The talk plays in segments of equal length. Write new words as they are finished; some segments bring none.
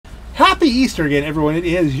happy Easter again, everyone. It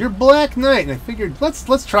is your Black Knight, and I figured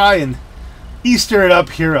let's try and Easter it up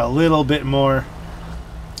here a little bit more,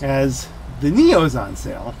 as the Neo is on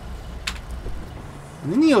sale.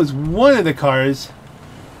 And the Neo is one of the cars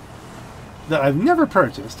that I've never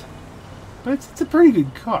purchased, but it's a pretty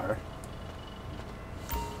good car.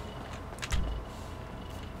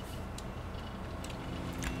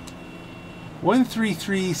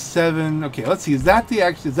 $1,337. Okay, let's see. Is that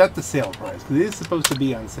the sale price? Because it is supposed to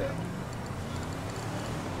be on sale.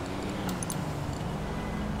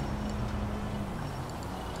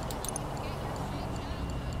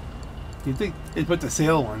 You'd think they'd put the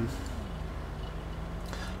sale one.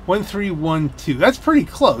 1,312. That's pretty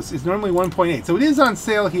close. It's normally 1.8, so it is on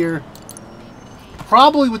sale here.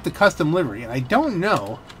 Probably with the custom livery, and I don't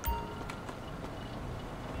know.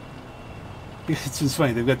 It's just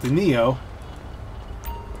funny. They've got the Neo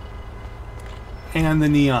and the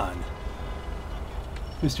Neon.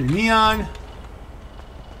 Mr. Neon.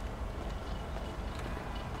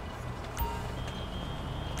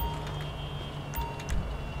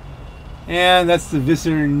 And that's the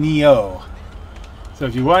Vysser Neo. So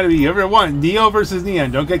if you want to be, you ever want Neo versus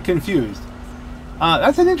Neon, don't get confused.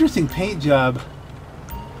 That's an interesting paint job.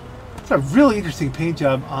 It's a really interesting paint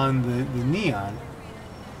job on the Neon.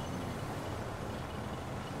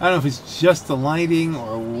 I don't know if it's just the lighting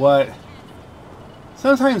or what.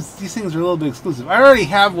 Sometimes these things are a little bit exclusive. I already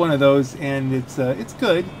have one of those, and it's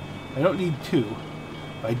good. I don't need two.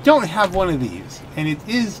 But I don't have one of these, and it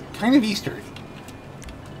is kind of Eastery.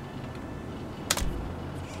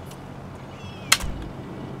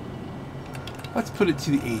 Let's put it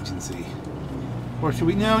to the agency, or should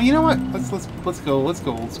we? No, you know what? Let's go old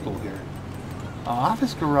school here.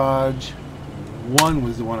 Office Garage 1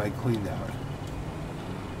 was the one I cleaned out.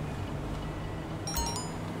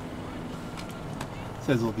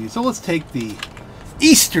 Says it'll be. So let's take the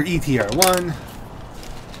Easter ETR1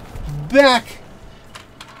 back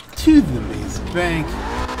to the Maze Bank.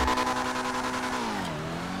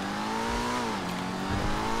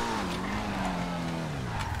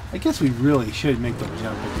 I guess we really should make the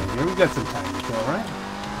jump again here. We've got some time to kill, right?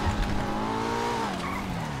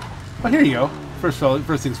 Oh, here you go. First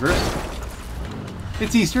things first.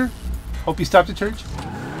 It's Easter. Hope you stopped at church.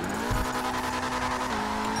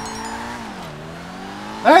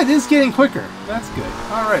 That is getting quicker. That's good.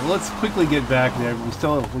 All right, let's quickly get back there. We're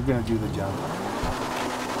going to do the jump.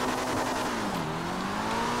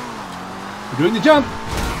 We're doing the jump.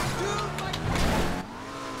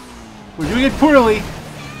 We're doing it poorly.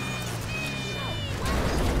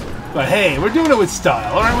 But hey, we're doing it with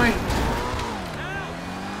style, aren't we?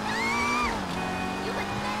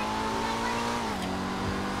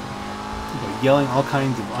 People yelling all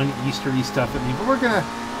kinds of un-Eastery stuff at me, but we're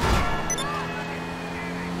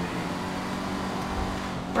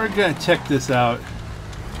gonna check this out.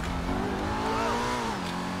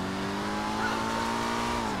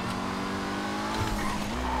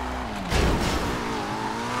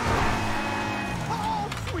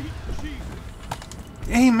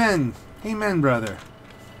 Amen. Amen, brother.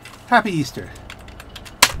 Happy Easter.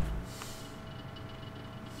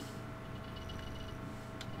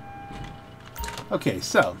 Okay,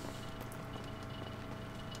 so.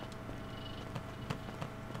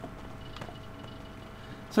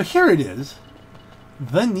 So here it is.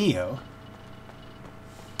 The Neo.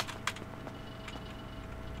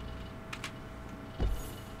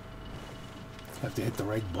 Have to hit the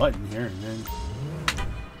right button here and then.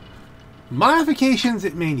 Modifications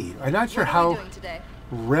it may need. I'm not sure how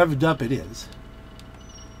revved up it is.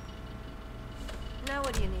 Now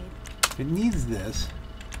what do you need? It needs this.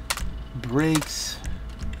 Brakes.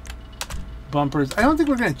 Bumpers. I don't think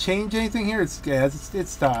we're going to change anything here. It's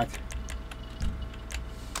stock.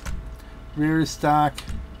 Rear is stock.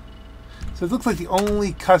 So it looks like the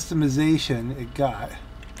only customization it got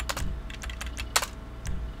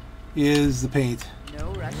is the paint.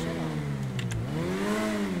 No rush at all.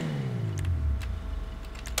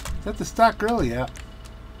 Is that the stock grill? Yeah.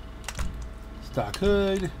 Stock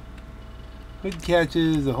hood. Hood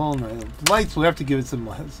catches, the whole nine. Lights, we'll have to give it some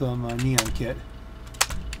neon kit.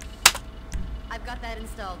 I've got that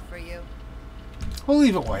installed for you. We'll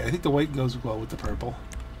leave it white. I think the white goes well with the purple.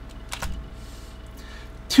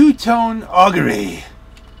 Two-tone augury.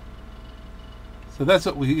 So that's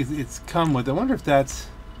what it's come with. I wonder if that's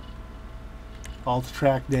alt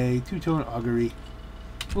track day. Two-tone augury.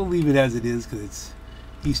 We'll leave it as it is because it's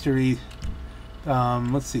Eastery.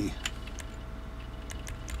 Let's see.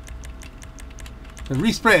 The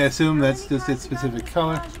respray, I assume that's just its specific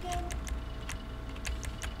color.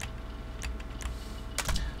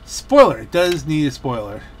 Spoiler. It does need a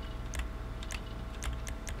spoiler.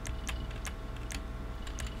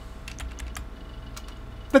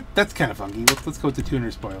 That's kind of funky. Let's go with the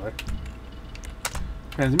tuner spoiler.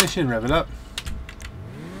 Transmission, rev it up.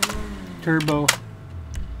 Turbo.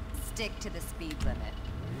 Stick to the speed limit.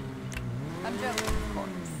 I'm joking, of course.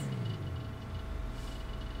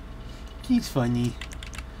 He's funny.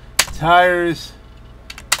 Tires.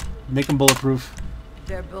 Make them bulletproof.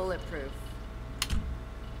 They're bulletproof.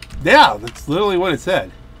 Yeah, that's literally what it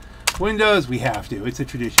said. Windows, we have to. It's a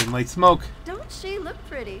tradition. Light smoke. Don't she look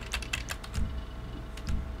pretty?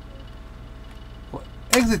 Well,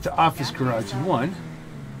 exit to office garage 1.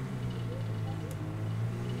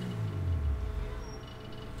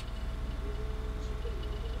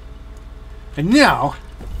 And now,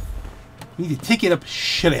 we need to take it up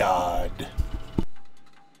Chiliad.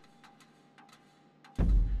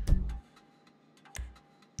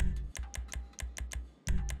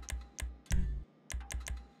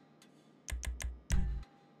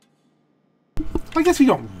 I guess we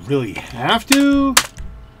don't really have to.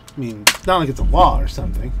 I mean, it's not like it's a law or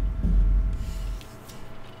something.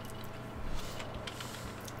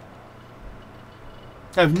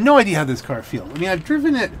 I have no idea how this car feels. I mean, I've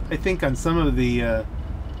driven it, I think, on some of the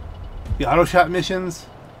auto shop missions,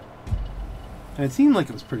 and it seemed like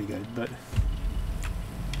it was pretty good, but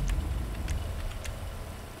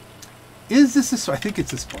is this a... I think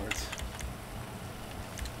it's a sport.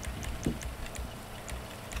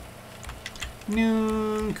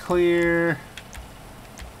 Noon, clear.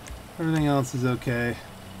 Everything else is okay.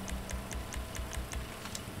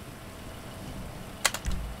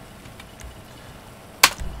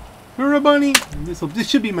 We're a bunny. This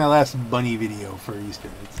should be my last bunny video for Easter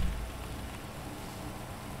eggs.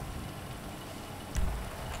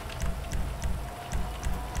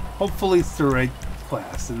 Hopefully it's the right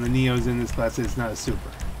class, and the Neo's in this class. It's not a super.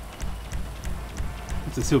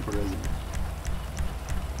 It's a super, isn't it?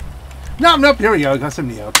 Nope, here we go. Got some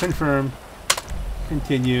Neo. Confirm.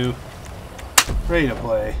 Continue. Ready to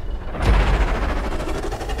play.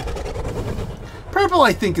 Purple,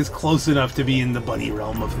 I think, is close enough to be in the bunny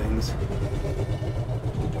realm of things.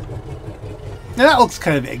 Now that looks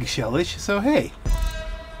kind of eggshellish, so hey.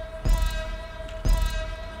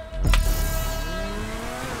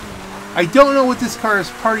 I don't know what this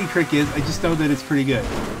car's party trick is, I just know that it's pretty good.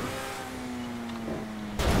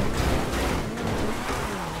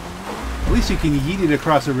 At least you can yeet it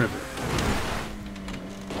across a river.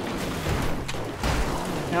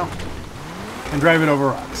 Now, and drive it over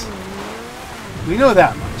rocks. We know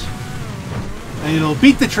that much. And it'll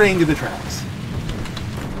beat the train to the tracks.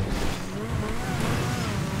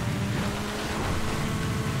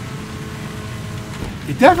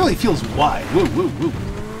 It definitely feels wide. Woo, woo, woo.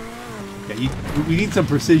 Yeah, we need some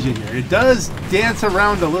precision here. It does dance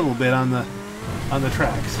around a little bit on the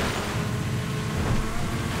tracks.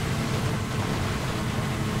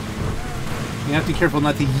 You have to be careful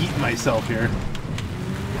not to yeet myself here.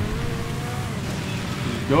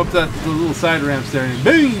 Go up the little side ramps there and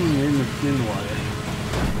boom! In the water.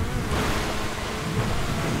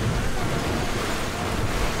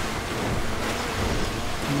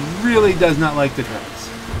 Really does not like the tracks.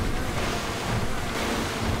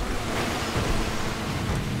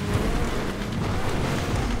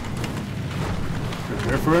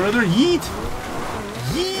 Prepare for another yeet!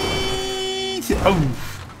 Yeet! Oh!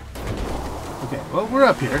 Okay, well, we're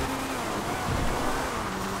up here.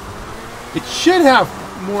 It should have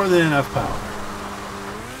more than enough power.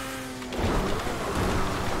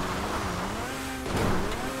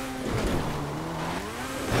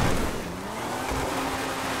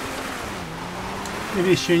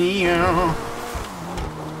 Vysser Neo.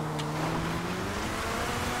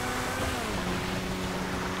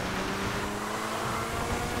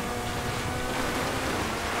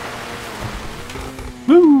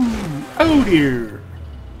 Woo! Oh dear!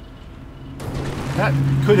 That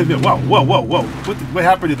could have been... Whoa, whoa, whoa, whoa. What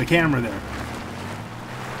happened to the camera there?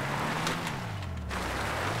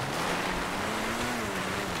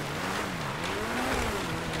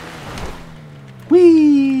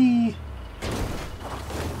 Whee!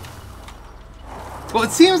 Well,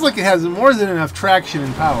 it seems like it has more than enough traction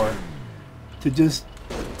and power to just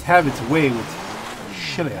have its way with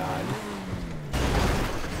Chiliad.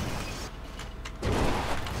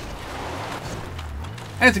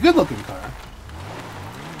 And it's a good-looking car.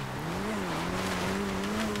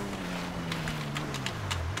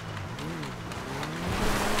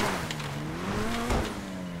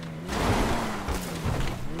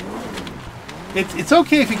 It's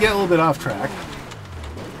okay if you get a little bit off track.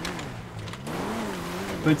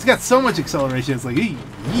 But it's got so much acceleration, it's like, yee.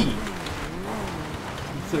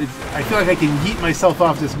 So I feel like I can yeet myself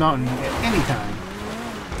off this mountain at any time.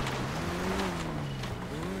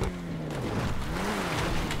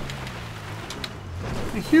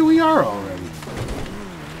 Here we are already.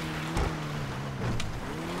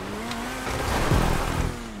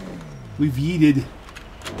 We've yeeted.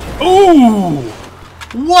 Ooh!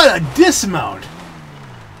 What a dismount!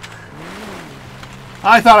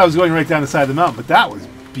 I thought I was going right down the side of the mountain, but that was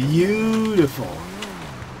beautiful.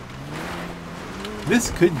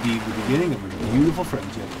 This could be the beginning of a beautiful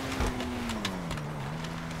friendship.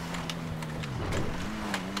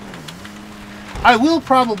 I will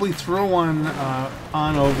probably throw one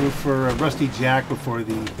on over for a Rusty Jack before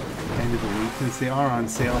the end of the week, since they are on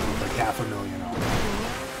sale for like $500,000 off.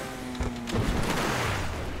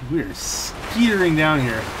 We're skeetering down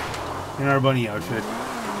here in our bunny outfit.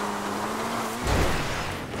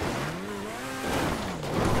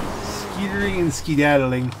 Skeetering and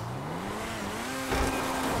skedaddling.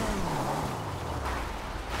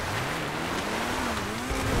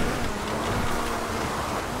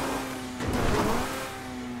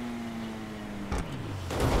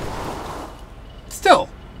 Still,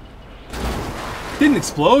 didn't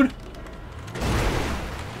explode,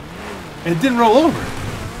 and it didn't roll over.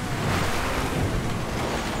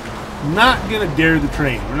 Not gonna dare the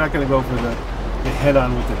train. We're not gonna go for the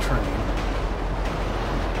head-on with the train.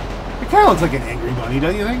 It kind of looks like an angry bunny,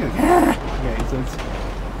 don't you think? Like, okay, so it's.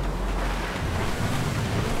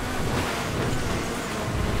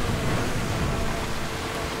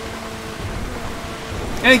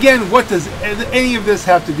 And again, what does any of this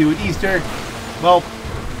have to do with Easter? Well,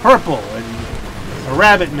 purple and a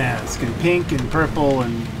rabbit mask and pink and purple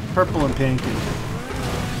and pink and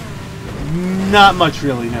not much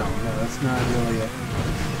really. No, that's not really it.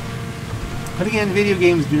 But again, video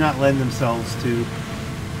games do not lend themselves to, you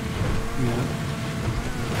know,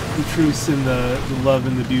 the truths and the love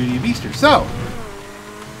and the beauty of Easter. So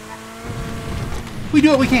we do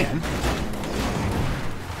what we can.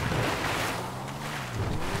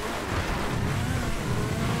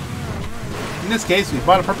 In this case, we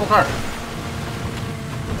bought a purple car.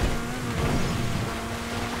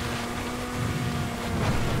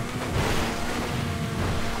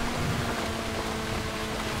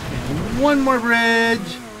 And one more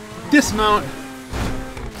bridge. Dismount.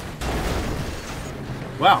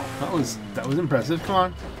 Wow, that was impressive. Come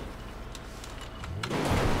on.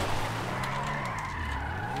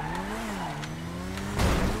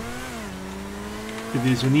 The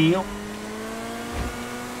Vysser Neo.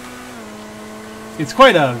 It's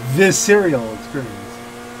quite a visceral experience.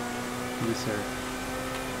 Vysser.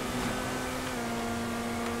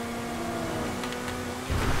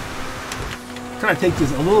 I'm trying to take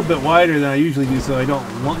this a little bit wider than I usually do, so I don't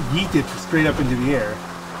yeet it straight up into the air,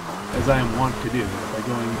 as I am wont to do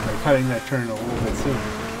by cutting that turn a little bit sooner.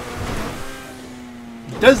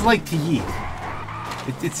 It does like to yeet.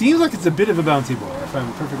 It seems like it's a bit of a bouncy ball, if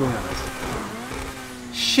I'm perfectly honest.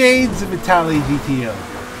 Shades of Italy GTO.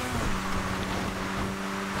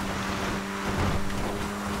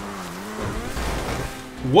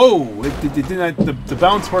 Whoa! It did not. The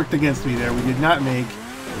bounce worked against me there. We did not make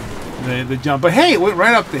the jump, but hey, it went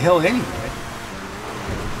right up the hill anyway.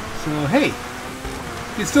 So hey,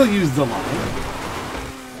 you can still use the line.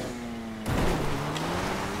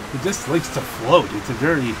 It just likes to float. It's a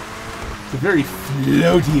very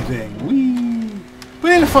floaty thing. Whee!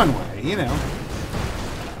 But in a fun way, you know.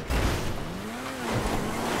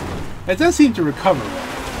 It does seem to recover well.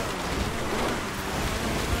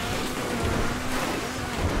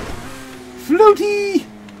 Floaty!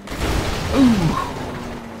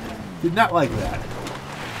 Ooh. Did not like that.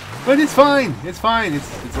 But it's fine. It's fine.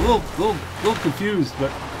 It's a little confused,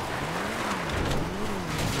 but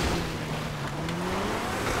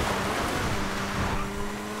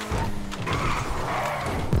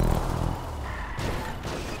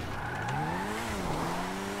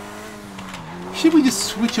should we just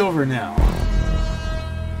switch over now?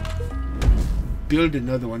 Build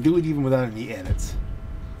another one. Do it even without any edits.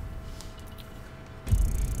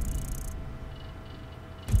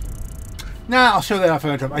 Nah, I'll show that off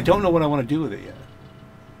another time. I don't know what I want to do with it yet.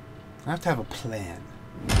 I have to have a plan.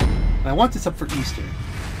 And I want this up for Easter.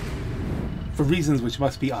 For reasons which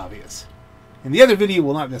must be obvious. And the other video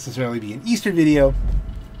will not necessarily be an Easter video.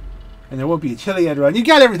 And there won't be a Chiliad run. You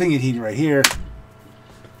got everything you need right here.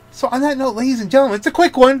 So on that note, ladies and gentlemen, it's a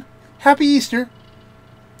quick one. Happy Easter.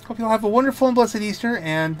 Hope you'll have a wonderful and blessed Easter.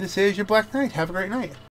 And this is your Black Knight. Have a great night.